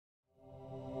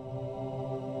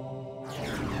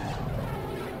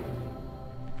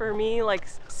For me, like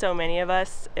so many of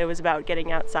us, it was about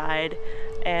getting outside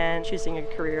and choosing a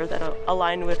career that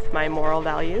aligned with my moral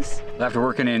values. After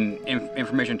working in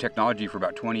information technology for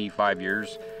about 25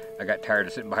 years, I got tired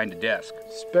of sitting behind a desk.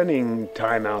 Spending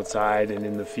time outside and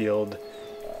in the field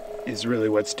is really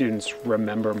what students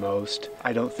remember most.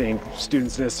 I don't think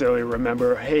students necessarily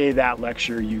remember, hey, that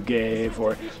lecture you gave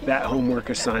or that homework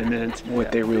assignment.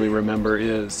 What they really remember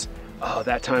is, oh,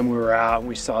 that time we were out and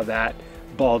we saw that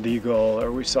bald eagle, or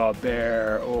we saw a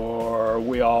bear, or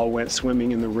we all went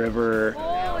swimming in the river.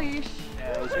 Holy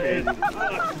That was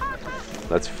crazy.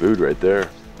 That's food right there,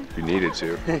 if you needed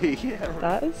to. Yeah.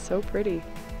 That is so pretty.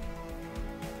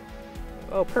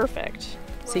 Oh, perfect.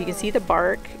 So you can see the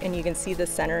bark and you can see the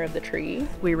center of the tree.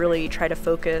 We really try to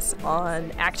focus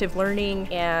on active learning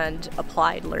and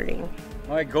applied learning.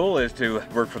 My goal is to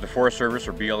work for the Forest Service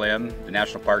or BLM, the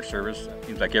National Park Service. It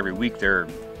seems like every week the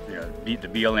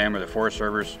BLM or the Forest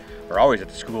Service are always at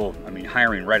the school,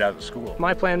 hiring right out of the school.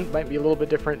 My plan might be a little bit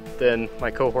different than my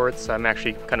cohorts. I'm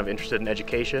actually kind of interested in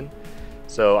education.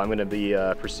 So I'm going to be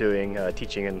pursuing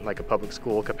teaching in like a public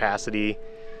school capacity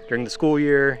during the school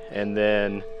year, and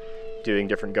then doing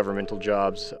different governmental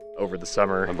jobs over the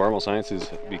summer. Environmental sciences,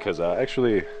 because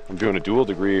actually I'm doing a dual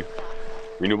degree,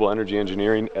 renewable energy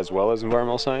engineering as well as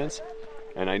environmental science.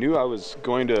 And I knew I was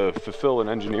going to fulfill an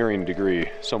engineering degree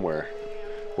somewhere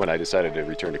when I decided to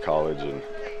return to college. And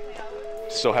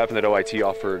it so happened that OIT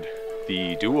offered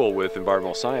the dual with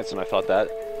environmental science, and I thought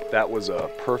that was a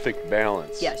perfect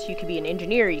balance. Yes, you can be an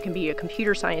engineer, you can be a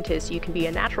computer scientist, you can be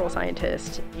a natural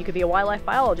scientist, you could be a wildlife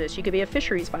biologist, you could be a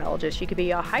fisheries biologist, you could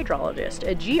be a hydrologist,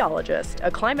 a geologist, a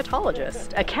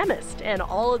climatologist, a chemist, and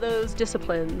all of those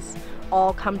disciplines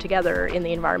all come together in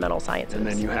the environmental sciences. And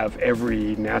then you have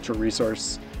every natural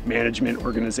resource management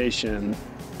organization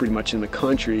pretty much in the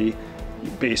country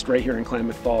based right here in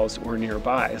Klamath Falls or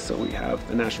nearby. So we have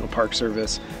the National Park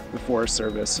Service, the Forest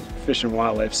Service, Fish and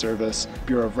Wildlife Service,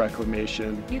 Bureau of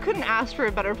Reclamation. You couldn't ask for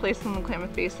a better place than the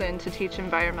Klamath Basin to teach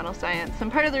environmental science.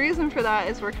 And part of the reason for that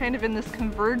is we're kind of in this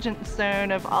convergence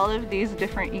zone of all of these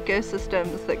different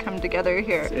ecosystems that come together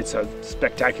here. It's a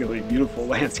spectacularly beautiful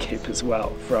landscape as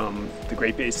well, from the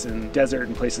Great Basin desert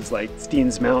and places like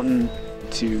Steens Mountain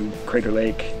to Crater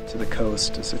Lake to the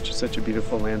coast. It's such a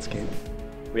beautiful landscape.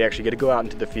 We actually get to go out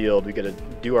into the field, we get to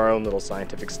do our own little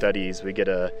scientific studies, we get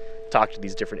to talk to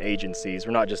these different agencies.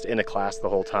 We're not just in a class the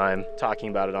whole time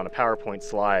talking about it on a PowerPoint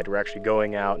slide. We're actually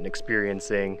going out and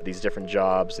experiencing these different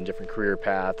jobs and different career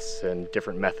paths and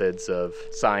different methods of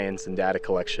science and data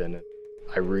collection.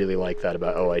 I really like that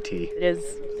about OIT. It is,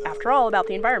 after all, about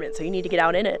the environment, so you need to get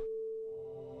out in it.